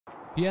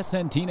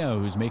Piacentino,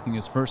 who's making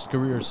his first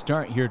career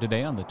start here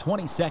today on the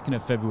 22nd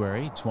of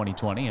February,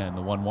 2020, and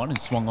the 1-1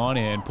 is swung on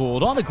and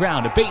pulled on the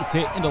ground, a base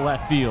hit into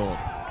left field.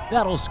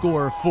 That'll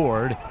score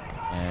Ford,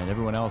 and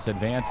everyone else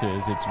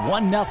advances. It's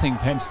 1-0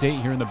 Penn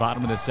State here in the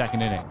bottom of the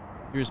second inning.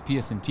 Here's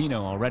Piacentino,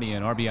 already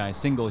an RBI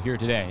single here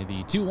today.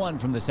 The 2-1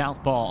 from the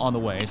southpaw on the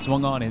way,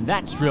 swung on, and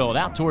that's drilled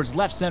out towards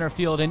left center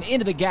field, and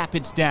into the gap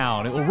it's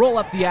down. It will roll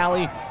up the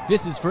alley.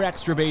 This is for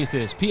extra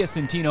bases.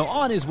 Piacentino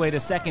on his way to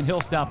second. He'll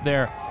stop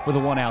there with a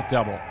one-out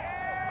double.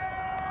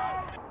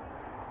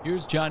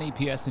 Here's Johnny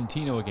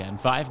Piacentino again.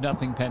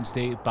 5-0 Penn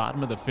State,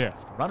 bottom of the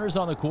fifth. Runners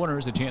on the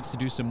corners, a chance to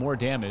do some more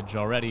damage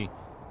already.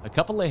 A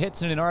couple of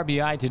hits and an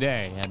RBI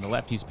today, and the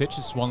lefty's pitch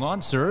is swung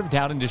on, served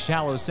out into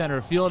shallow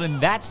center field,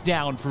 and that's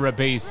down for a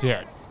base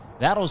hit.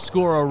 That'll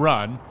score a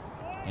run,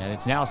 and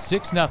it's now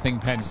 6-0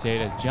 Penn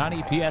State as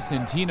Johnny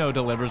Piacentino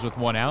delivers with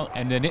one out,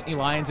 and the Nittany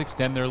Lions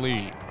extend their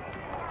lead.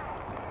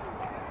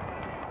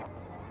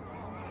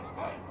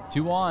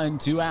 2 on,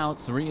 2 out,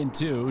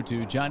 3-2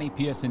 to Johnny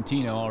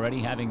Piacentino, already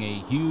having a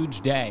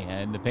huge day.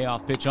 And the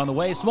payoff pitch on the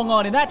way, swung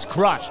on, and that's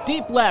crushed.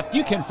 Deep left,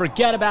 you can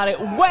forget about it,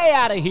 way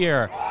out of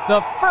here.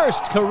 The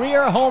first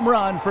career home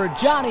run for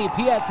Johnny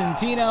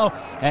Piacentino,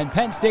 and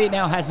Penn State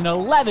now has an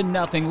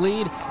 11-0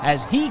 lead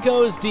as he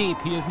goes deep.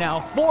 He is now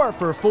 4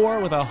 for 4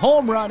 with a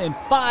home run and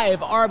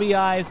 5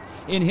 RBIs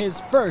in his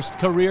first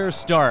career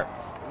start.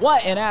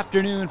 What an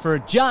afternoon for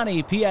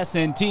Johnny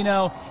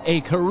Piacentino.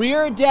 A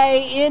career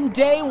day in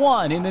day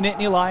one in the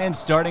Nittany Lions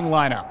starting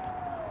lineup.